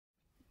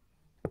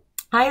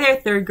Hi there,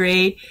 third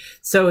grade.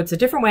 So it's a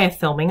different way of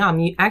filming.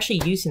 I'm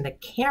actually using the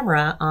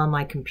camera on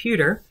my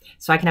computer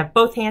so I can have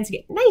both hands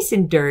get nice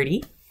and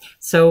dirty.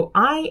 So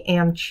I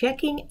am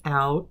checking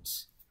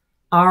out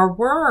our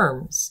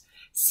worms,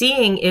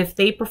 seeing if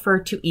they prefer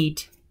to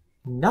eat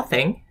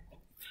nothing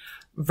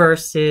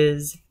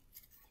versus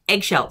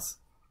eggshells.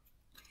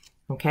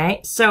 Okay,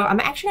 so I'm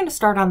actually going to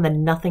start on the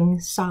nothing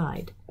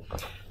side.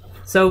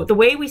 So the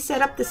way we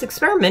set up this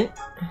experiment,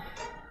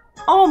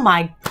 oh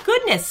my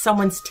goodness,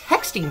 someone's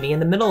texting me in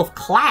the middle of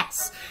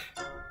class.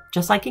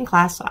 Just like in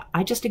class,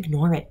 I just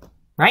ignore it,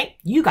 right?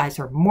 You guys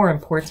are more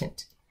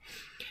important.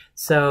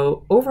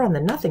 So over on the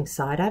nothing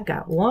side, I've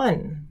got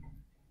 1,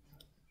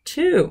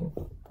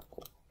 2.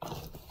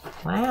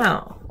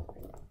 Wow.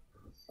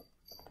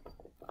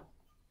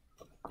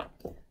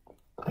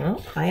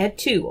 Well, I had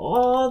 2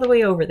 all the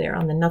way over there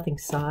on the nothing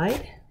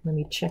side. Let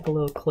me check a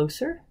little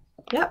closer.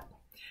 Yep.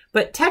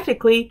 But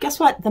technically, guess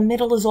what? The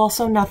middle is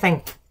also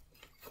nothing.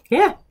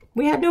 Yeah,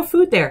 we had no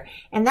food there.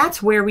 And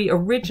that's where we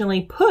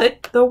originally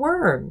put the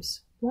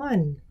worms.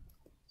 1.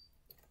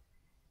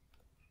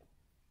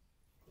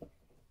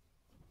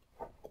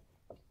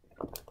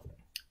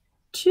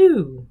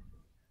 2.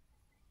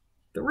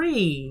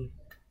 3.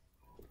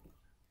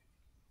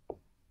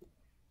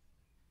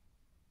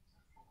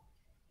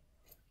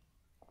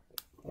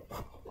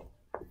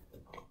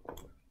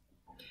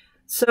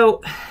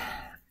 So,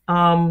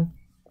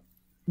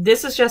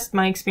 this is just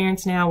my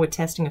experience now with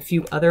testing a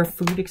few other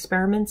food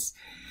experiments,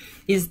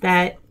 is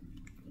that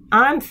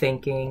I'm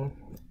thinking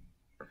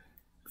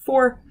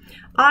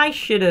I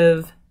should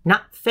have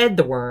not fed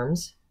the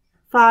worms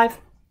 5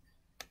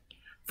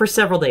 for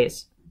several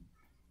days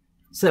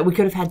so that we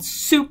could have had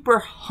super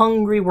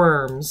hungry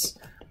worms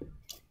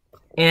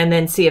and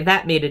then see if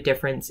that made a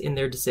difference in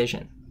their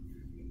decision.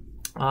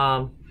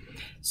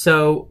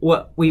 So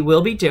what we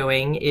will be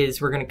doing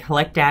is we're going to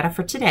collect data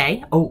for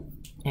today. Oh,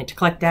 and to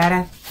collect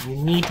data, you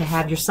need to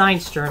have your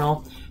science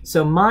journal.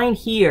 So mine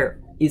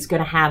here is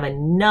going to have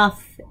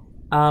enough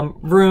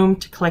room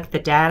to collect the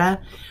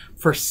data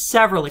for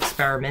several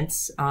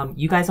experiments.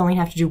 You guys only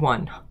have to do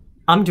 1.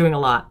 I'm doing a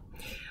lot.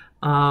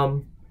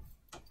 And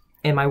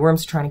my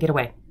worms are trying to get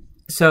away.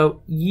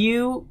 So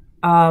you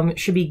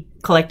should be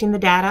collecting the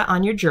data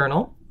on your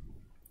journal,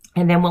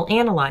 and then we'll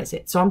analyze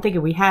it. So I'm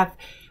thinking we're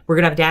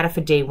going to have data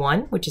for day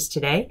 1, which is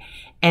today,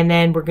 and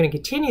then we're going to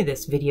continue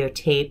this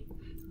videotape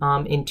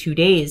in 2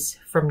 days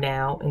from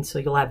now, and so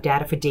you'll have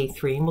data for day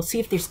 3, and we'll see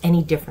if there's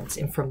any difference.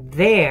 And from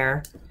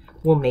there,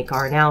 we'll make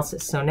our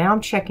analysis. So now I'm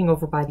checking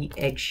over by the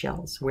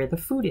eggshells where the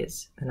food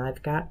is, and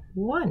I've got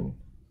 1.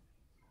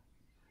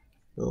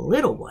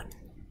 Little one.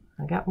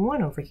 I got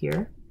 1 over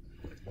here.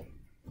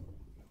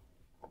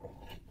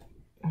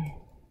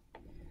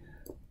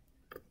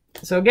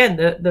 So again,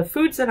 the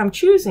foods that I'm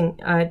choosing,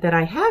 that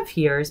I have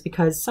here, is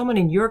because someone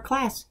in your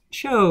class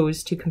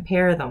chose to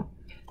compare them.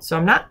 So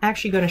I'm not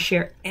actually going to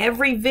share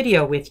every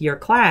video with your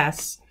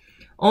class,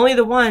 only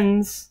the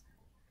ones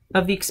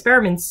of the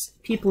experiments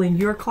people in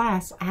your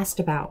class asked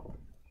about.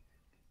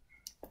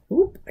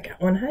 Oop, I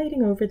got 1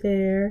 hiding over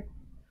there.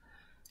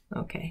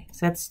 Okay,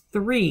 so that's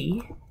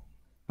 3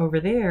 over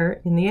there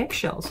in the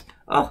eggshells.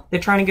 Oh, they're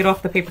trying to get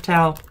off the paper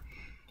towel.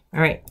 All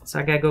right, so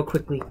I gotta go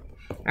quickly.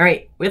 All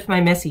right, with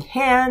my messy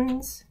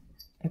hands.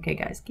 Okay,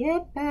 guys,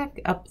 get back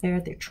up there.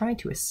 They're trying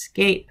to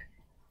escape.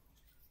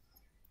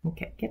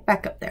 Okay, get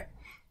back up there.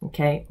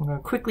 Okay, I'm going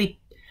to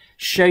quickly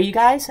show you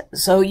guys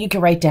so you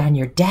can write down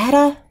your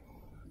data.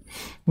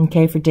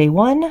 Okay, for day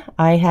 1,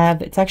 I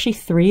have, it's actually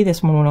 3.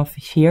 This one went off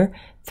here.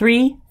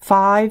 3,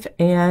 5,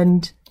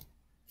 and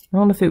I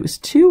don't know if it was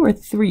 2 or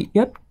 3.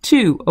 Yep,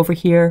 2 over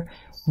here,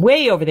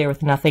 way over there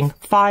with nothing.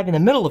 5 in the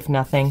middle of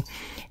nothing,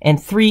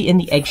 and 3 in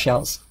the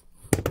eggshells.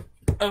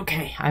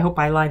 Okay, I hope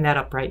I lined that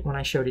up right when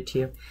I showed it to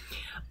you.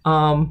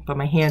 But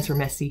my hands were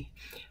messy.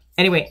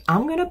 Anyway,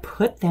 I'm going to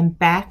put them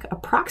back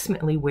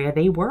approximately where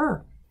they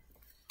were.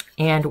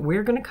 And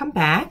we're going to come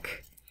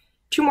back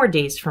 2 more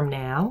days from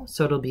now.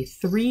 So it'll be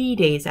 3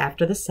 days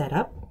after the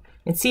setup,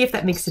 and see if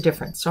that makes a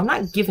difference. So I'm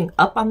not giving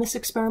up on this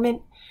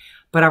experiment,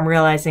 but I'm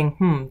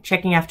realizing,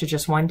 checking after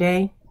just 1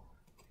 day,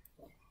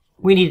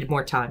 we needed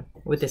more time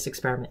with this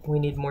experiment. We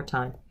need more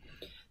time.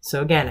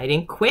 So again, I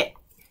didn't quit.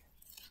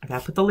 I got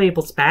to put the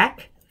labels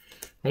back.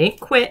 I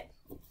didn't quit.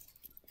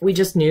 We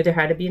just knew there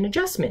had to be an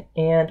adjustment.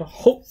 And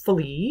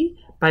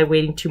hopefully, by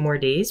waiting 2 more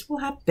days, we'll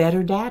have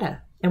better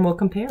data and we'll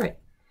compare it.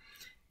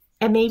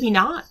 And maybe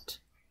not.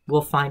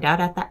 We'll find out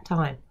at that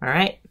time. All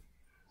right?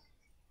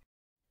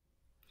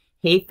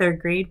 Hey, third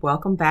grade,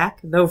 welcome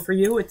back. Though for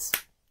you, it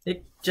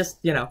just,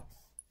 you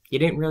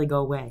didn't really go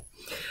away.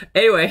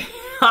 Anyway,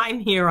 I'm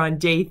here on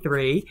day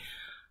 3,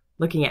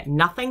 looking at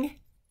nothing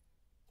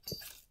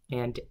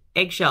and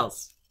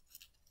eggshells.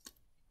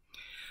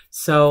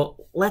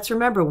 So let's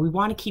remember, we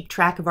want to keep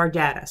track of our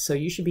data. So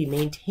you should be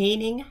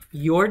maintaining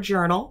your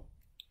journal.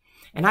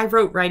 And I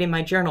wrote right in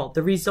my journal,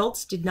 the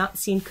results did not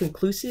seem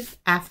conclusive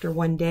after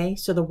 1 day.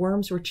 So the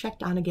worms were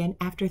checked on again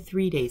after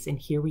 3 days. And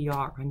here we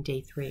are on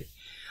day 3.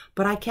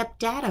 But I kept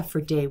data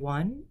for day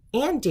 1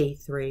 and day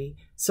 3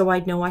 so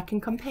I'd know I can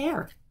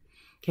compare.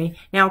 Okay,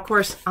 now of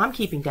course I'm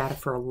keeping data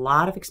for a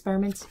lot of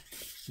experiments.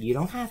 You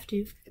don't have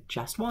to,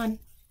 just one.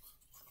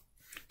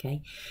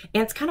 Okay,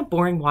 and it's kind of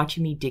boring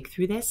watching me dig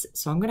through this,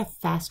 so I'm going to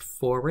fast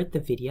forward the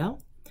video,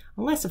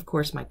 unless of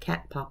course my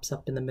cat pops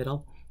up in the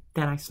middle.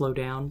 Then I slow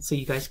down so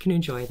you guys can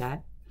enjoy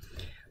that.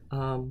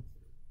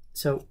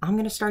 So I'm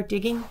going to start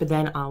digging, but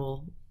then I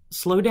will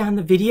slow down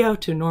the video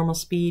to normal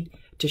speed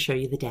to show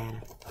you the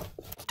data.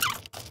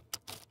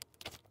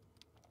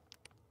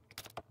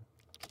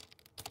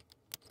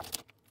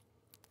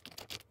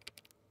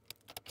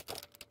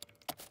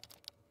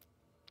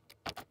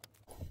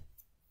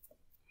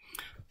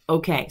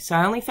 Okay, so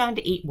I only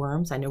found 8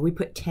 worms. I know we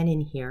put 10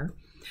 in here,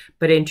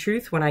 but in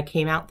truth, when I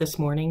came out this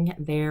morning,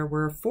 there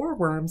were 4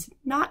 worms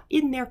not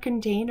in their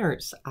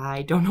containers.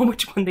 I don't know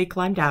which one they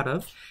climbed out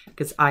of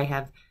because I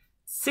have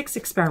 6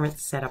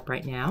 experiments set up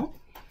right now.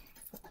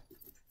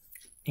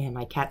 And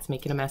my cat's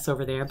making a mess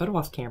over there, but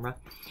off camera.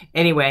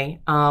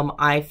 Anyway,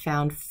 I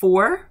found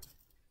 4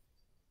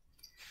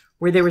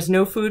 where there was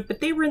no food,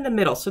 but they were in the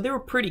middle, so they were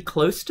pretty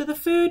close to the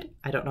food.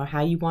 I don't know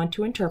how you want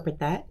to interpret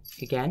that.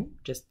 Again,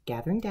 just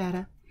gathering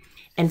data.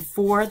 And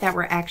 4 that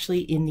were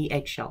actually in the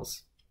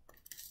eggshells.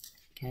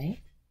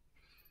 Okay,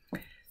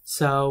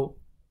 so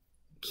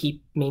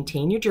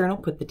maintain your journal,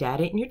 put the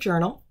data in your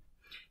journal,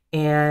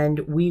 and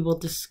we will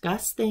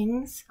discuss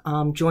things.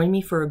 Join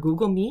me for a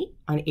Google Meet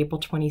on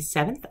April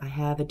 27th. I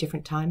have a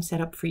different time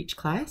set up for each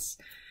class,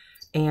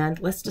 and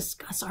let's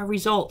discuss our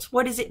results.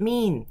 What does it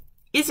mean?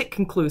 Is it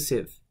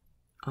conclusive?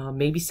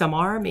 Maybe some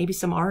are, maybe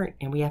some aren't,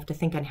 and we have to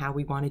think on how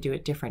we want to do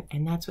it different,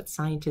 and that's what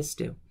scientists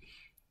do.